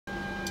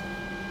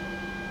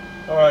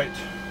Alright,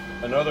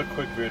 another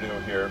quick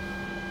video here.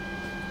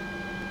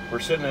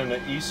 We're sitting in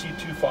an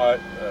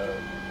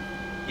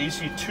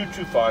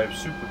EC225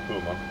 Super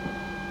Puma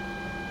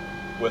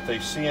with a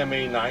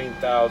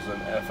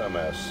CMA9000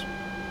 FMS.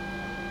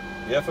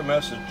 The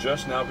FMS has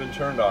just now been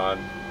turned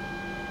on.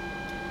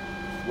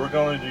 We're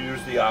going to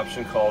use the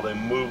option called a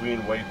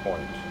moving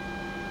waypoint.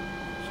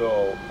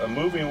 So a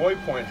moving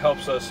waypoint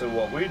helps us in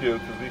what we do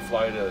because we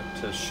fly to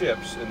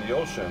ships in the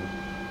ocean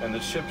and the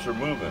ships are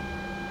moving.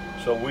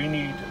 So we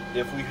need,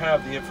 if we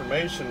have the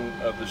information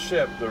of the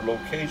ship, their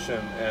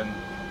location and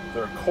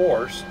their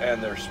course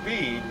and their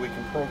speed, we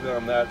can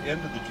program that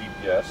into the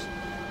GPS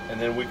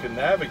and then we can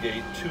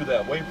navigate to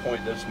that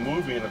waypoint that's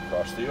moving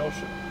across the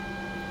ocean.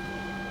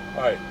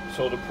 Alright,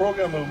 so to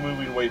program a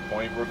moving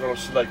waypoint, we're going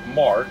to select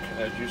mark.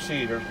 As you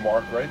see, here's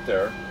mark right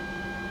there.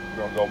 We're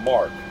going to go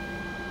mark.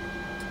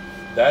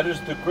 That is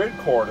the grid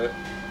coordinate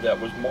that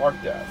was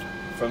marked at.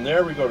 From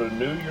there we go to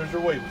new user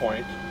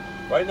waypoint.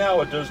 Right now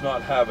it does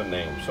not have a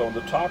name. So in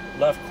the top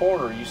left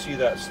corner you see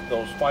that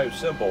those 5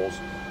 symbols.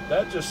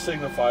 That just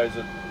signifies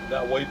that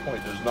that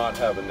waypoint does not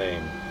have a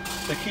name.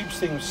 To keep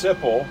things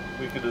simple,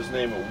 we could just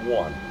name it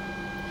 1.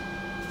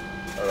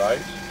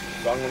 Alright,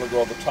 so I'm going to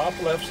go to the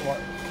top left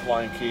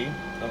line key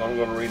and I'm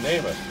going to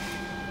rename it.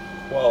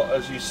 Well,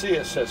 as you see,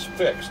 it says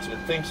fixed. It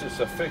thinks it's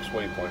a fixed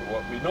waypoint.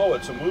 Well, we know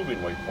it's a moving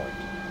waypoint.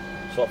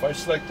 So if I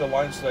select the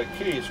line select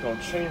key, it's going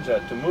to change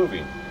that to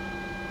moving.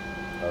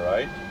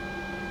 Alright.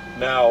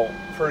 Now,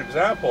 for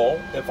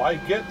example, if I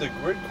get the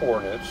grid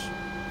coordinates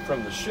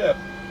from the ship,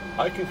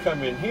 I can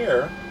come in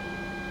here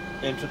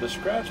into the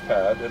scratch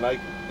pad and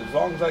as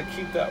long as I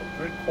keep that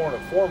grid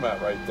coordinate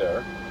format right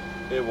there,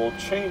 it will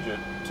change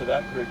it to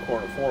that grid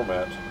coordinate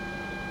format.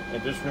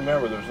 And just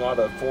remember, there's not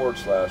a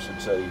 /,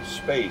 it's a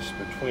space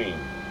between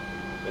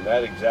in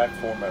that exact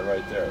format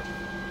right there.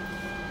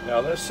 Now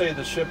let's say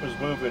the ship is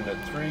moving at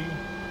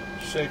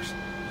 360.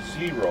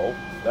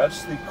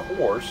 That's the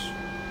course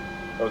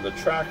or the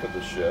track of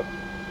the ship.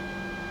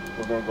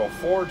 We're going to go /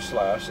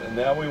 and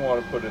now we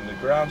want to put in the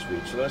ground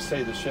speed. So let's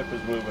say the ship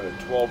is moving at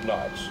 12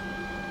 knots.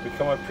 We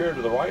come up here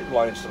to the right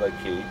line select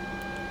key.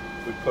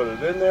 We put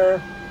it in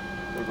there.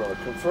 We're going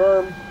to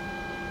confirm.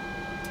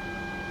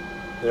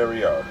 There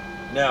we are.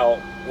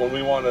 Now, when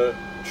we want to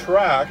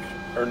track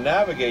or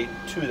navigate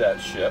to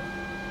that ship,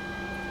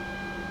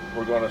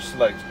 we're going to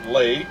select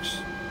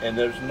legs, and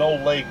there's no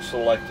leg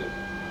selected.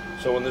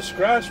 So in the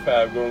scratch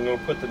pad, we're going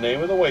to put the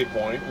name of the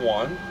waypoint,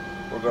 1.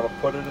 We're going to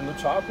put it in the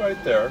top right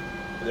there,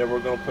 and then we're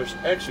going to push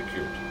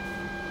execute.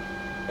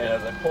 And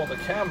as I pull the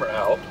camera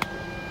out,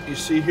 you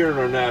see here in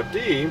our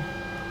nav-D,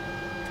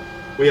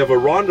 we have a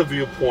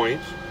rendezvous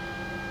point,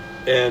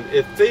 and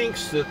it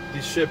thinks that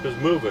the ship is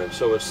moving.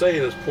 So it's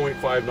saying it's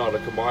 0.5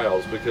 nautical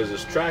miles because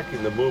it's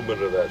tracking the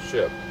movement of that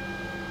ship.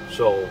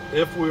 So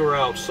if we were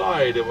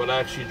outside, it would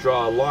actually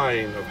draw a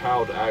line of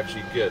how to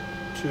actually get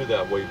to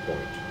that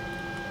waypoint.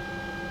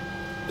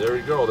 There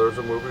you go, there's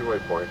a moving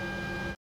waypoint.